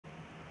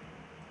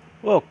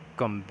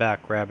Welcome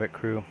back, Rabbit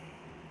Crew.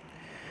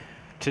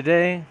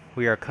 Today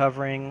we are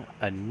covering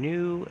a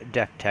new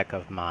deck tech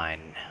of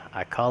mine.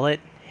 I call it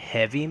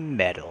Heavy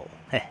Metal.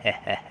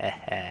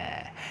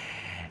 Yeah,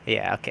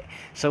 okay.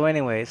 So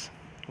anyways,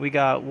 we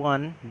got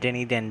one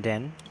Denny Den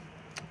Den,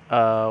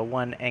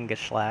 one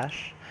Angus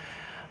Slash,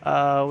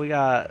 we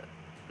got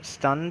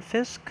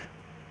Stunfisk.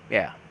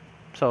 Yeah.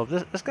 So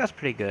this guy's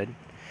pretty good.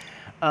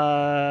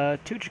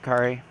 Two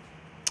Jakari,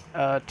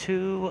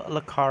 two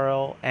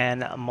Lucario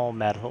and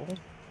Melmetal.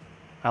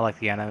 I like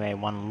the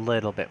anime one a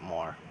little bit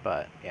more,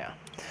 but yeah.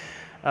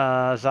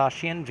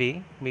 Zacian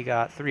V, we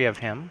got three of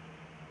him.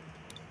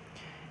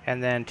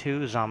 And then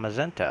two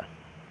Zamazenta.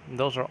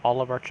 Those are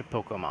all of our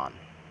Pokemon.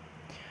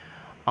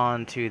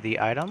 On to the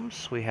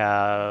items, we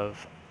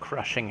have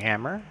Crushing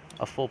Hammer,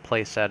 a full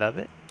playset of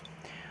it.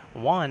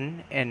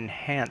 One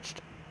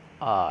Enhanced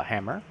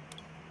Hammer.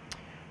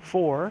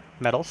 Four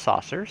Metal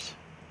Saucers.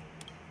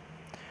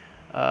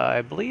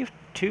 I believe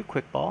two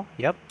Quick Ball,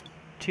 yep.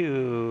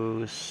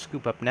 Two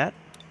Scoop Up Net.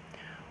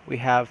 We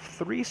have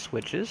three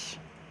switches.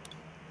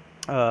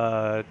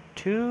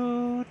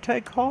 Two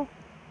Tag Call?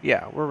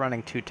 Yeah, we're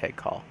running two Tag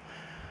Call.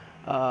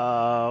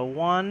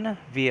 One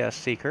via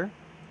Seeker.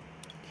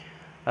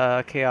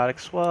 Chaotic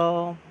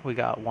Swell. We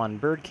got one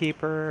Bird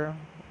Keeper.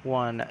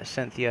 One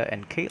Cynthia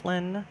and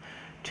Caitlin.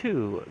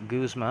 Two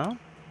Guzma.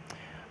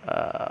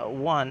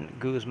 One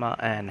Guzma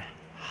and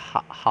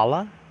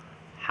Hala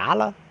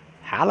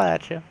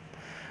at you.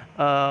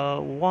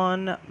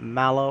 One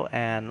Mallow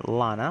and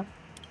Lana.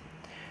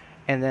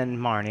 And then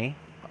Marnie.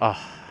 Oh,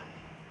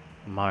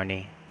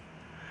 Marnie.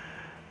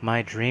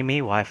 My dreamy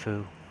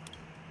waifu.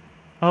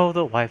 Oh,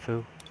 the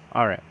waifu.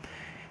 Alright.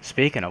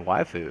 Speaking of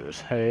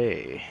waifus,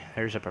 hey,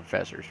 there's a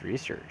professor's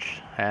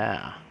research.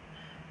 Yeah.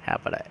 How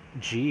about a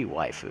G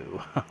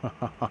waifu?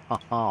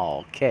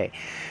 Okay.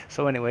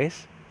 So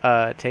anyways,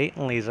 Tate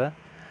and Lisa.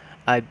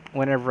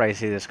 Whenever I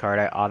see this card,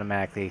 I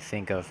automatically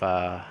think of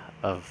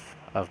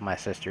my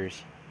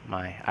sisters.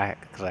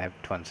 Because I have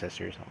twin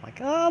sisters. I'm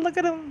like, oh, look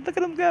at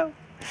them go.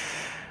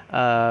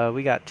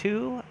 We got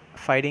two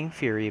Fighting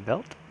Fury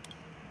Belt,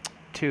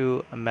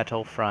 two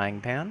Metal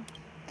Frying Pan.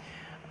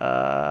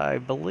 I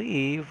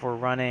believe we're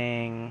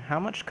running, how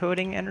much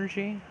coding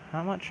energy?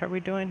 How much are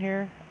we doing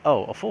here?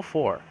 Oh, a full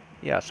 4.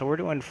 Yeah, so we're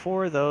doing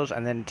 4 of those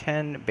and then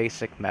 10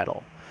 basic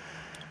metal.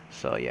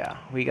 So yeah,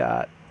 we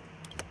got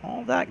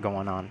all that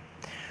going on.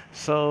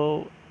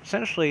 So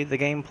essentially the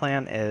game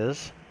plan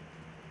is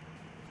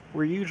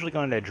we're usually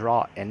going to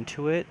draw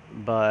into it,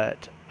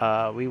 but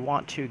we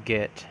want to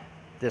get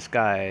this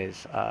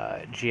guy's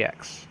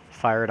GX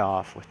fired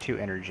off with 2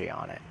 energy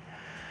on it.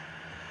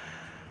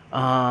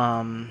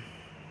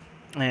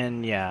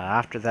 And yeah,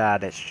 after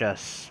that, it's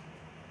just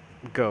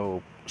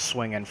go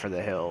swinging for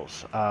the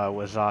hills.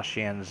 With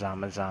Zashi and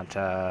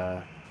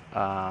Zamazanta,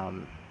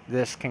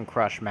 this can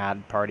crush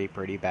Mad Party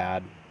pretty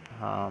bad.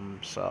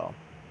 So,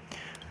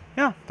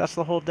 yeah, that's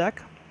the whole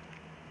deck.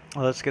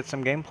 Let's get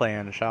some gameplay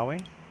in, shall we?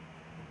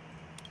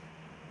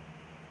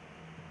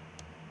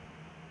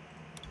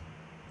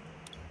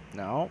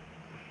 No.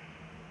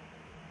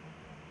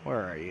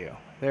 Where are you?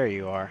 There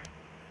you are.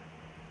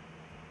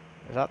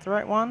 Is that the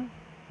right one?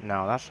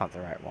 No, that's not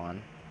the right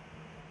one.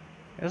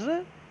 Is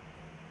it?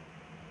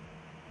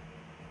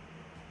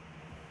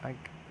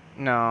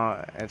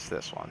 No, it's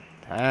this one.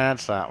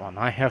 That's that one.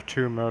 I have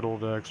 2 metal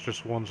decks,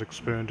 just one's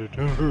expanded.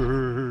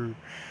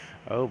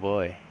 Oh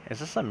boy. Is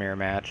this a mirror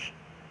match?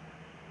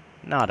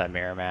 Not a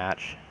mirror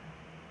match.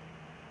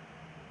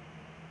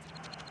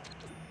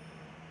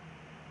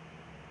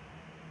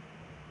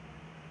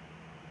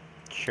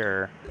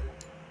 Sure.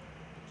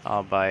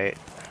 I'll bite.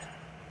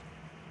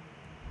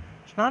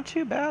 It's not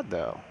too bad,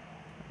 though.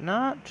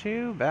 Not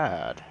too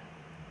bad.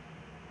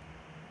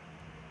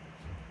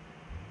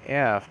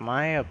 Yeah, if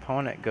my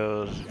opponent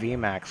goes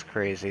VMAX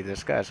crazy,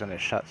 this guy's gonna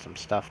shut some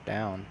stuff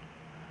down.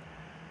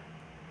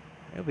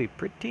 It'll be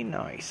pretty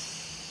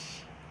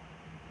nice.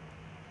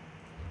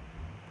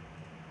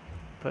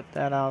 Put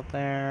that out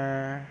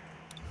there.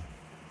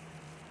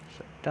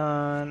 So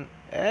done.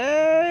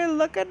 Hey,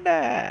 look at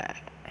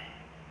that.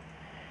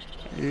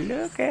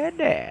 Look at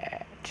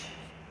that.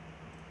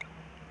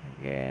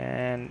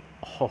 And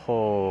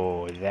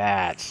oh,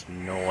 that's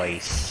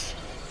nice.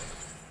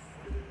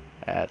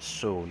 That's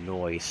so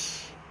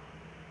nice.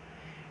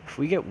 If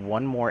we get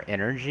one more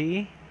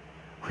energy,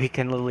 we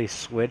can literally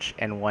switch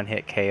and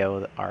one-hit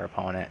KO our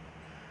opponent.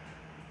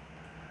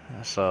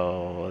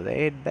 So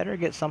they'd better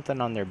get something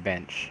on their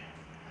bench.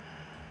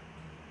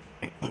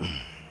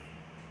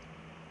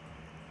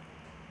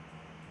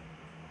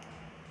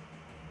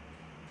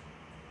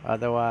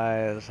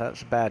 Otherwise,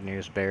 that's bad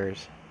news,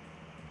 Bears.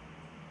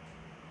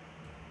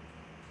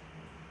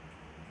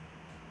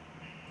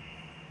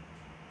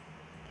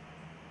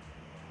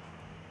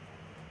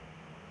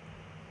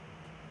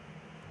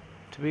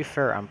 To be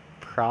fair, I'm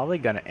probably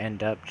going to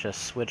end up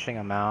just switching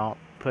them out,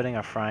 putting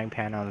a Frying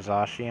Pan on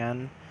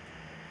Zacian,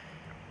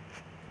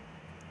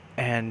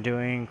 and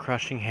doing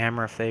Crushing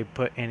Hammer if they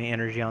put any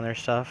energy on their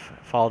stuff,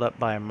 followed up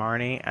by a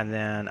Marnie, and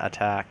then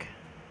attack.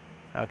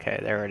 Okay,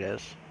 there it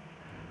is.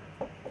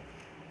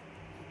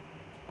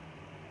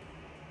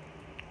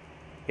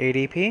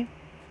 ADP.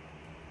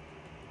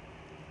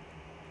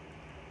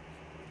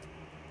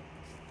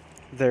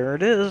 There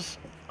it is.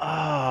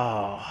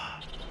 Oh,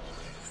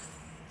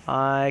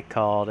 I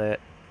called it.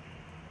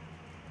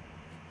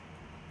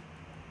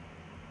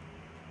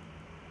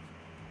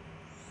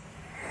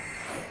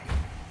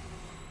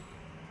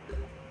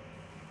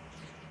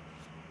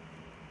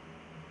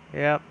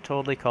 Yep,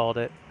 totally called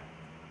it.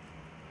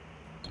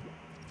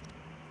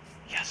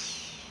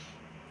 Yes.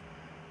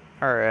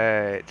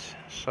 Alright,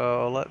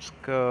 so let's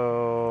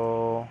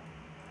go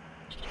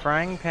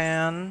frying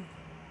pan,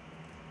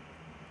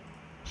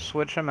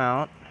 switch them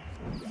out,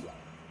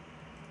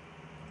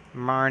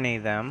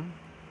 Marnie them.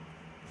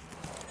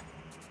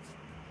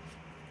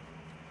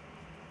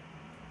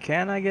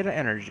 Can I get an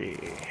energy?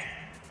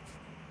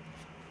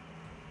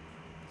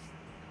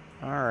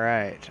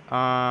 Alright,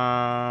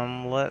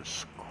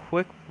 let's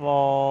quick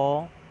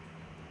ball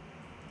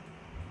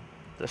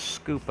the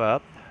scoop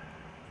up.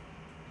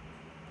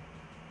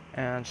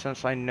 And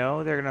since I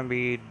know they're gonna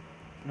be,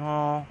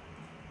 no,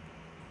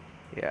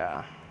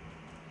 yeah,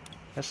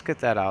 let's get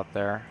that out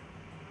there.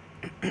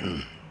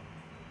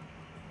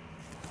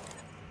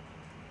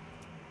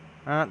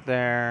 Not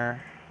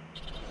there,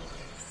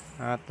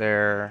 not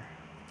there,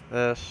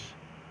 this,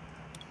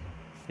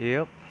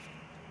 yep.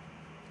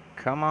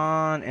 Come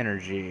on,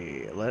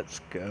 energy,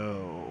 let's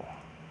go.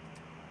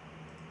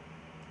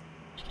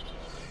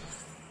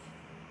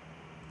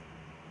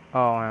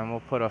 Oh, and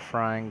we'll put a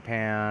frying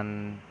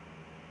pan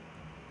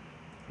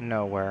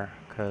nowhere,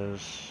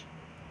 because,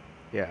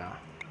 yeah.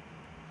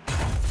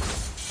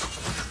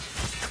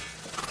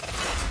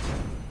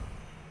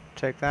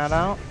 Take that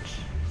out.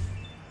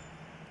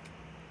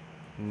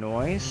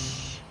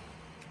 Noise.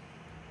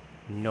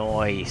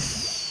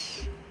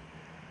 Noise.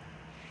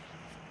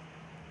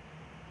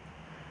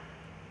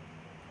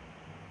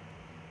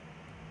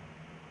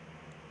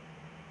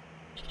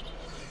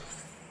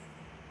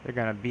 They're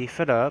gonna beef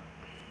it up.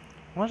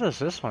 What does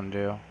this one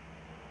do?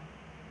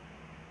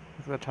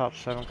 Look at the top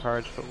 7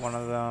 cards, put one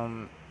of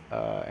them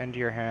into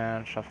your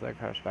hand, shuffle their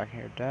cards back in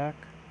your deck.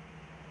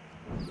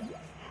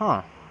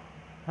 Huh.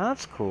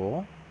 That's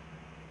cool.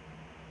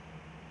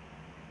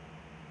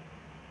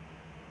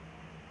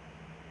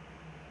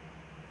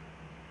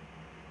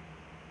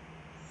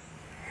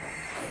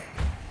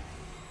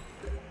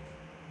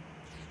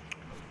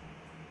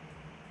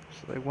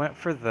 So they went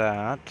for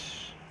that.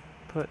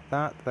 Put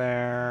that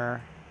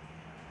there.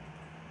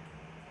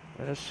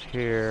 This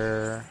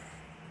here.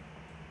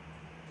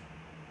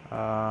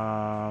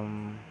 I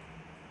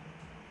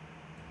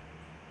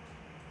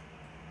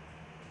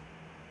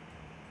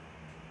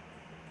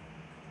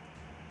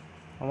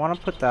want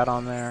to put that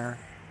on there.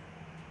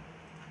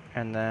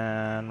 And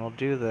then we'll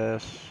do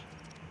this.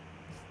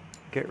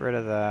 Get rid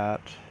of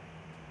that.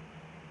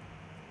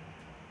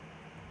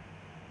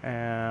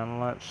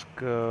 And let's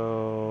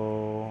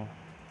go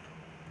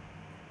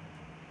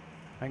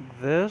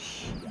like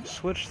this.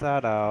 Switch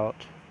that out.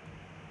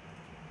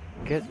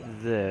 Get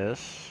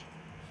this.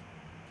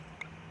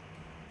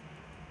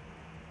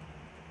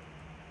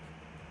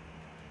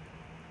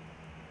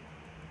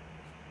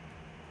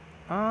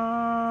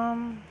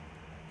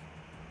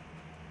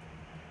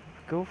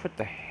 Go with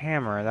the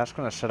hammer. That's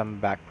gonna set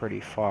him back pretty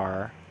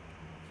far.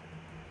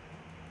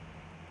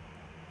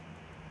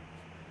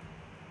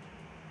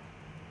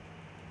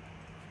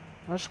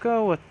 Let's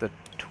go with the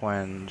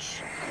twins.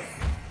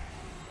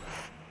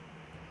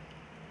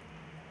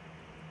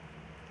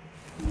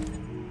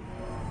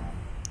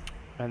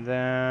 And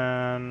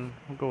then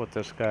we'll go with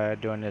this guy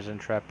doing his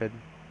intrepid.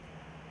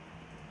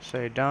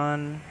 Say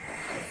done.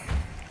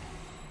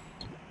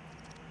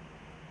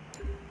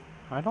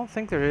 I don't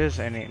think there is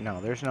any, no,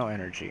 there's no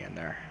energy in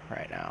there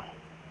right now.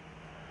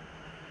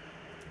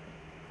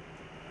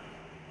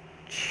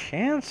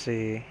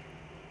 Chansey?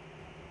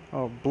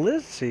 Oh,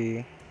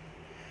 Blizzy.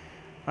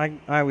 I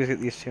always get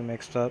these two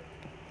mixed up,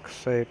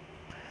 because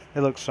they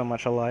look so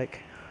much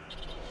alike.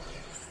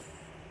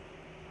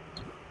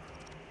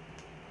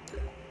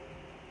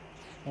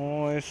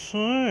 Oh, I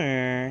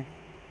see.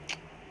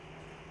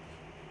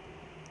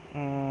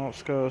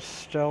 Let's go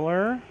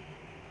Stellar.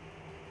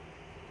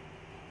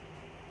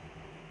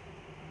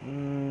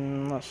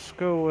 Let's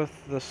go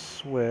with the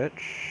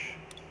switch.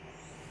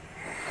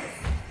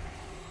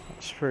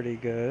 That's pretty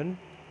good.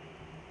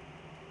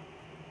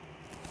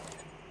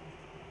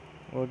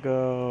 We'll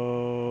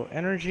go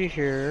energy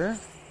here.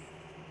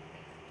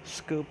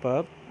 Scoop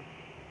up.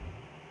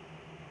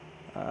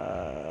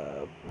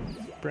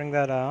 Bring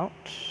that out.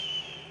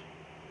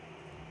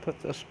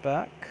 Put this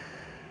back.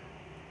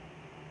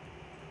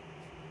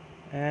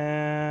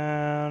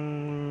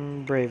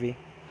 And Bravey.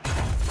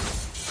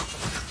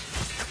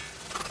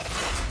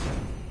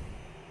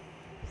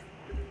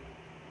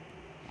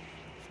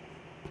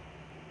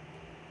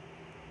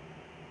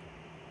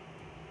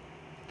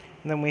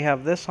 And then we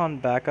have this on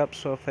backup,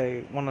 so if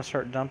they want to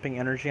start dumping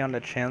energy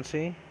onto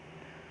Chansey,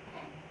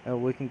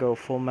 we can go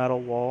full metal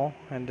wall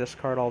and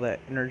discard all that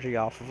energy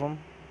off of them.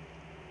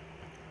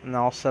 And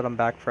I'll set them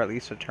back for at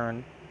least a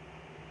turn.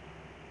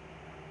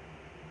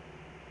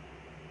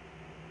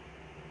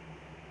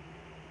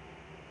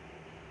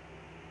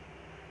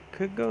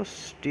 could go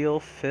Steel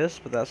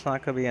Fist, but that's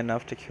not going to be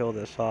enough to kill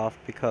this off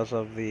because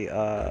of the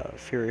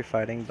Fury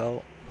Fighting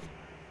Belt.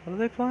 What do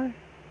they play?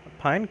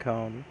 A Pine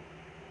Cone.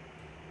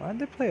 Why did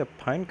they play a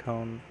Pine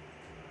Cone?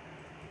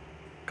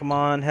 Come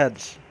on,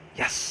 heads.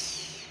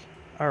 Yes!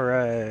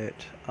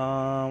 Alright.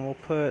 We'll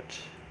put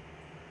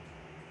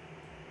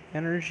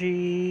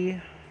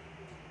energy.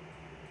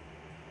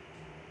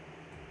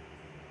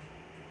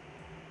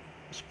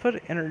 Let's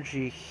put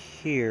energy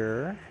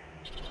here.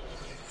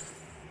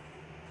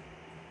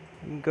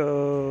 And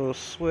go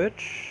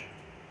switch.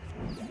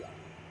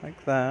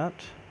 Like that.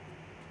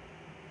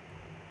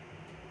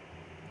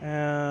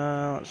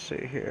 And let's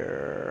see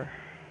here.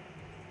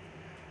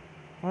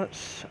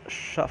 Let's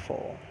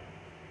shuffle.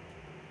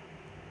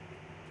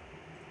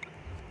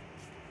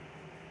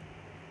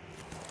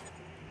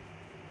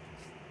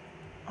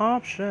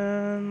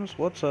 Options.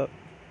 What's up?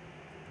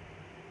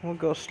 We'll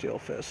go Steel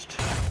Fist.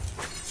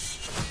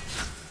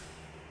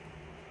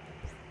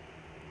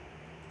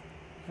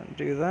 And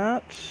do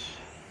that.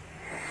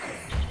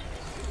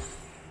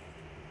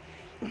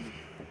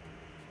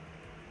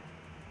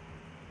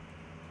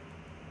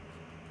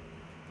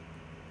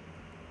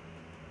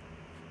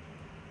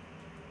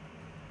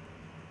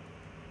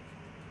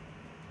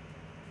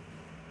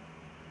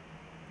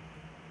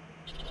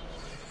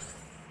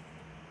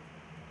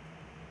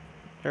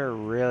 They're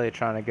really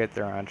trying to get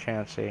there on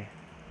Chansey.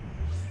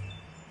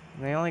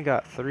 They only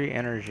got 3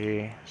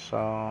 energy,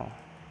 so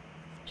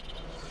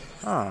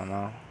I don't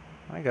know.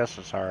 I guess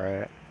it's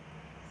alright.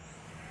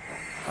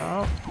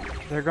 Oh,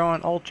 they're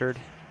going altered.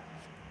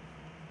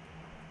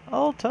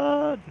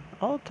 Altered!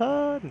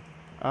 Altered!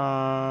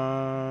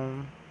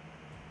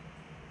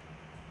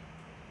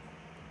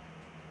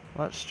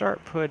 Let's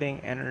start putting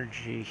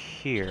energy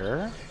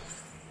here.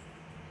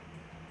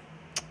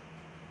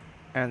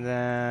 And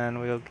then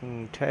we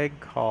can tag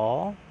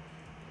call.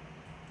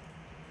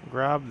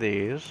 Grab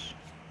these.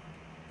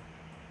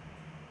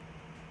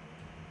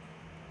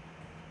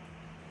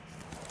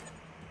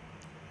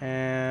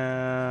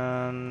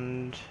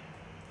 And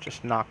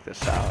just knock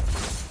this out.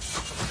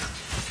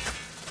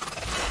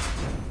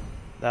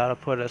 That'll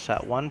put us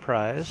at 1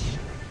 prize.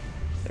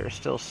 They're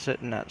still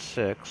sitting at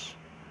 6.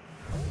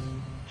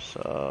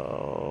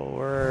 So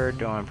we're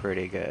doing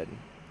pretty good.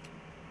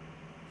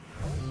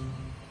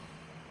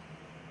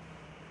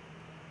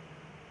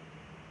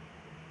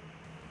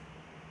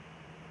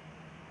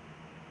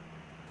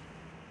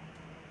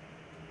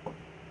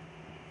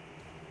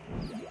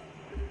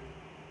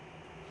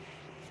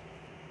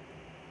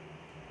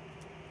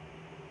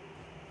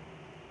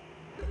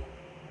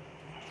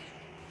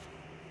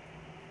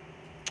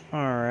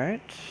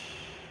 Alright.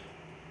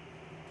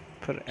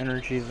 Put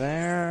energy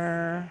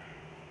there.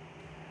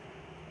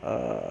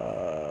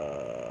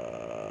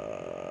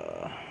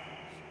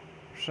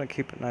 Just gonna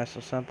keep it nice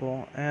and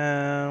simple.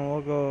 And we'll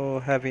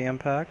go heavy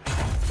impact.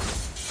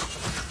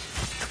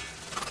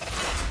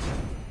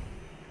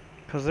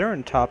 Because they're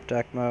in top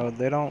deck mode,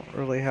 they don't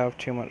really have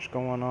too much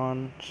going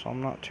on, so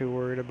I'm not too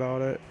worried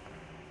about it.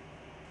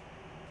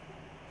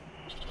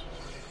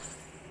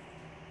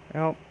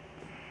 Yep.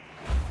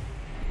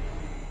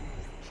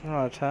 An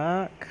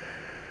attack.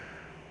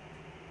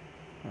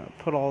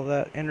 Put all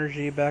that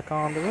energy back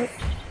onto it.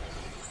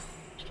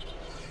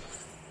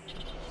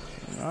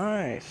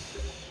 Nice.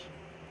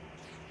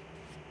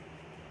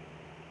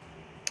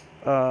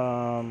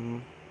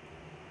 No,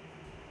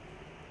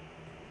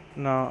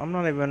 I'm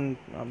not even.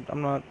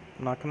 I'm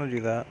not gonna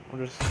do that.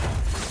 We'll just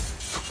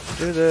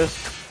do this.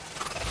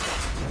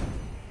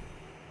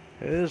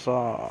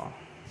 Huzzah.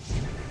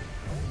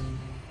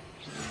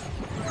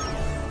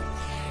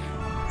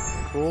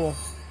 Cool.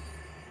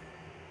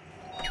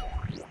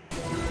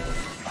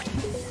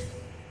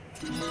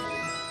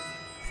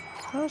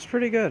 That was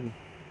pretty good.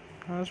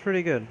 That was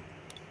pretty good.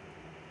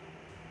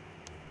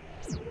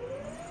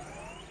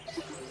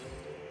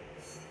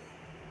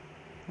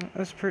 That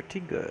was pretty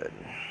good.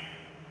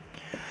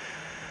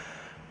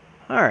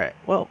 Alright,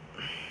 well,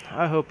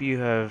 I hope you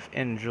have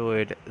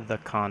enjoyed the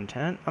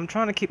content. I'm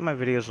trying to keep my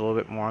videos a little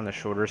bit more on the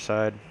shorter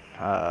side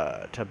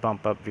to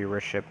bump up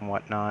viewership and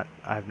whatnot.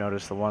 I've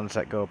noticed the ones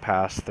that go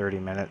past 30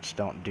 minutes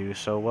don't do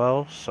so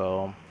well,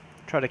 so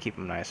try to keep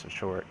them nice and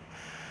short.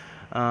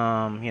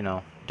 You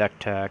know, deck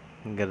tech,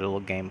 and get a little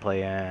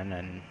gameplay in,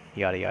 and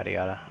yada yada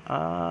yada.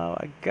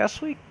 I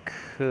guess we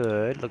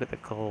could look at the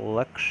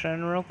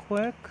collection real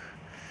quick.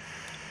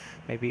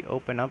 Maybe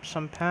open up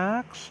some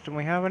packs. Do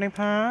we have any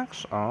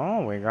packs?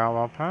 Oh, we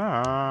got a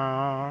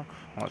pack.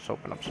 Let's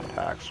open up some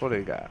packs. What do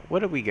we got? What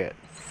did we get?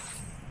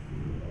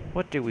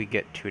 What did we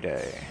get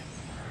today?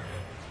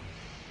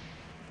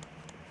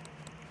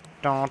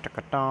 Dun,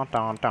 dun, dun,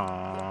 dun,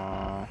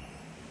 dun.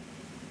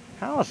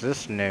 How is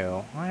this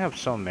new? I have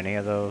so many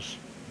of those.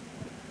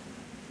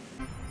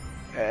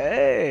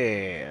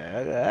 Hey,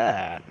 look at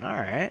that.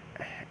 Alright.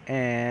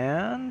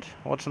 And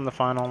what's in the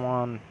final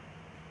one?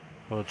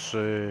 Let's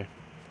see.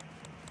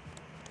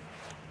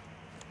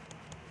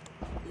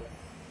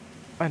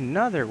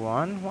 Another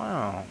one.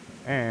 Wow.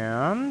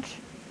 And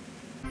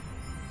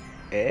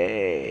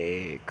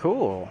Hey,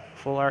 cool.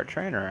 Full art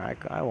trainer.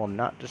 I will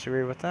not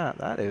disagree with that.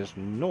 That is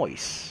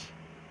nice.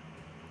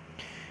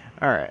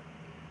 Alright.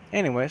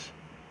 Anyways,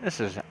 this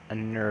is a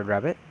Nerd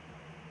Rabbit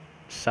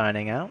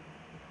signing out.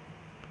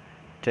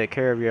 Take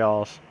care of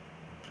y'alls.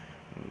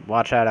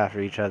 Watch out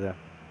after each other.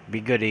 Be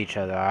good to each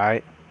other,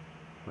 alright?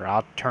 Or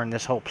I'll turn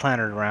this whole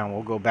planet around.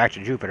 We'll go back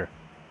to Jupiter.